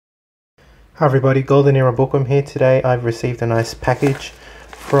Hi everybody, Golden Era Bookworm here. Today I've received a nice package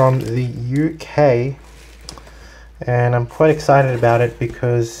from the UK and I'm quite excited about it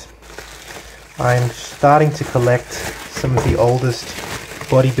because I'm starting to collect some of the oldest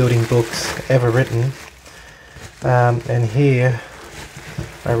bodybuilding books ever written. And here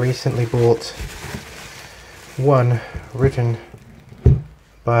I recently bought one written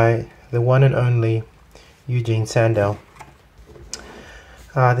by the one and only Eugene Sandow.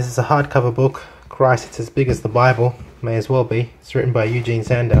 This is a hardcover book. Christ, it's as big as the Bible. May as well be. It's written by Eugene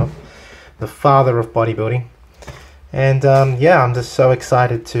Sandow, the father of bodybuilding. And yeah, I'm just so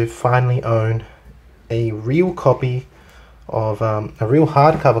excited to finally own a real copy of, a real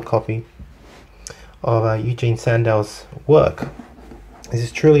hardcover copy of Eugene Sandow's work. This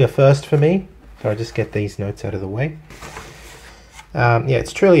is truly a first for me. So I'll just get these notes out of the way. Yeah,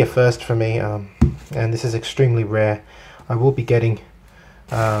 it's truly a first for me, and this is extremely rare. I will be getting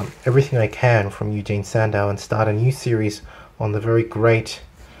everything I can from Eugene Sandow and start a new series on the very great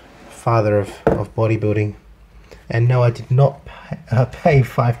father of bodybuilding. And no, I did not pay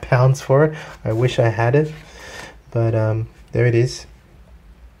 £5 for it. I wish I had it, but there it is.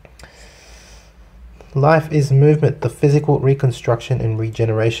 Life is movement, the physical reconstruction and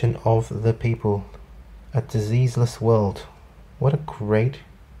regeneration of the people. A diseaseless world. What a great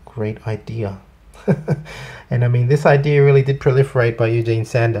idea. And I mean, this idea really did proliferate by Eugene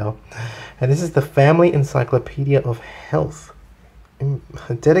Sandow. And this is the Family Encyclopedia of Health,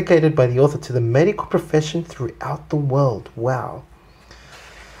 dedicated by the author to the medical profession throughout the world. Wow.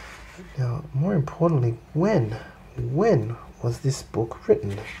 Now, more importantly, when was this book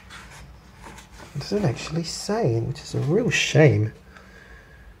written? It doesn't actually say, which is a real shame.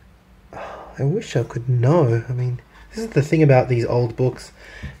 I wish I could know. I mean, this is the thing about these old books.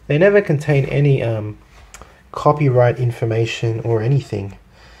 They never contain any copyright information or anything.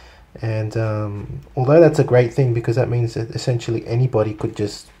 And although that's a great thing because that means that essentially anybody could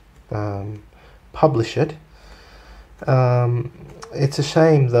just publish it. It's a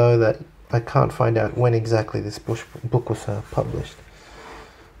shame though that I can't find out when exactly this book was published.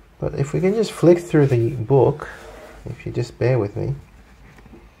 But if we can just flick through the book, if you just bear with me.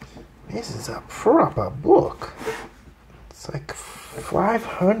 This is a proper book. It's like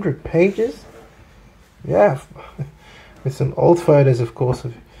 500 pages. Yeah, with some old photos, of course,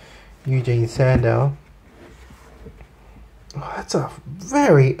 of Eugene Sandow. Oh, that's a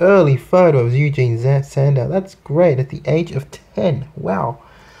very early photo of Eugene Sandow. That's great, at the age of 10. Wow.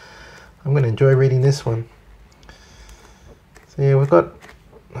 I'm going to enjoy reading this one. So yeah, we've got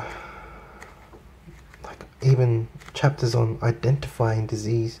like even chapters on identifying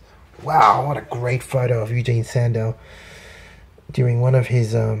disease. Wow, what a great photo of Eugene Sandow during one of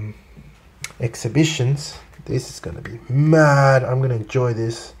his exhibitions. This is going to be mad. I'm going to enjoy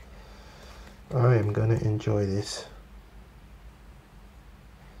this. I am going to enjoy this.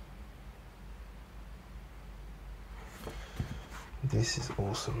 This is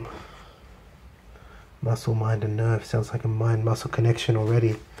awesome. Muscle, mind and nerve. Sounds like a mind-muscle connection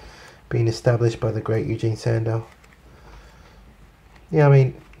already being established by the great Eugene Sandow. Yeah, I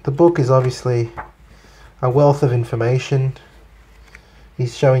mean, the book is obviously a wealth of information.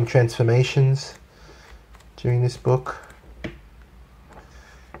 He's showing transformations during this book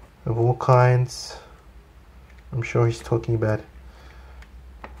of all kinds. I'm sure he's talking about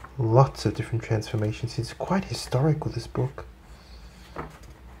lots of different transformations. It's quite historical, this book.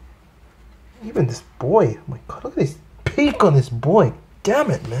 Even this boy, oh my god, look at this peak on this boy. Damn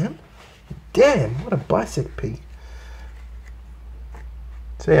it, man. Damn, what a bicep peak.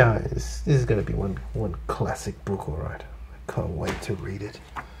 So yeah, this is going to be one classic book, alright. I can't wait to read it.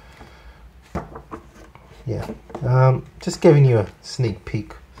 Yeah, just giving you a sneak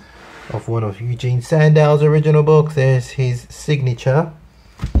peek of one of Eugene Sandow's original books. There's his signature.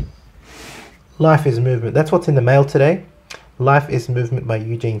 Life is Movement. That's what's in the mail today. Life is Movement by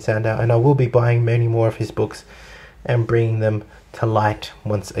Eugene Sandow. And I will be buying many more of his books and bringing them to light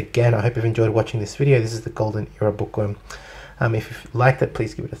once again. I hope you've enjoyed watching this video. This is the Golden Era Bookworm. If you liked it,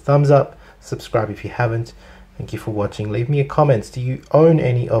 please give it a thumbs up. Subscribe if you haven't. Thank you for watching. Leave me a comment. Do you own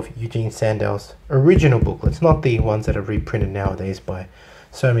any of Eugene Sandow's original booklets? Not the ones that are reprinted nowadays by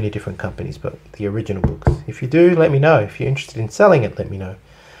so many different companies, but the original books. If you do, let me know. If you're interested in selling it, let me know.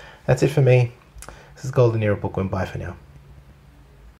 That's it for me. This is Golden Era Bookworm. Bye for now.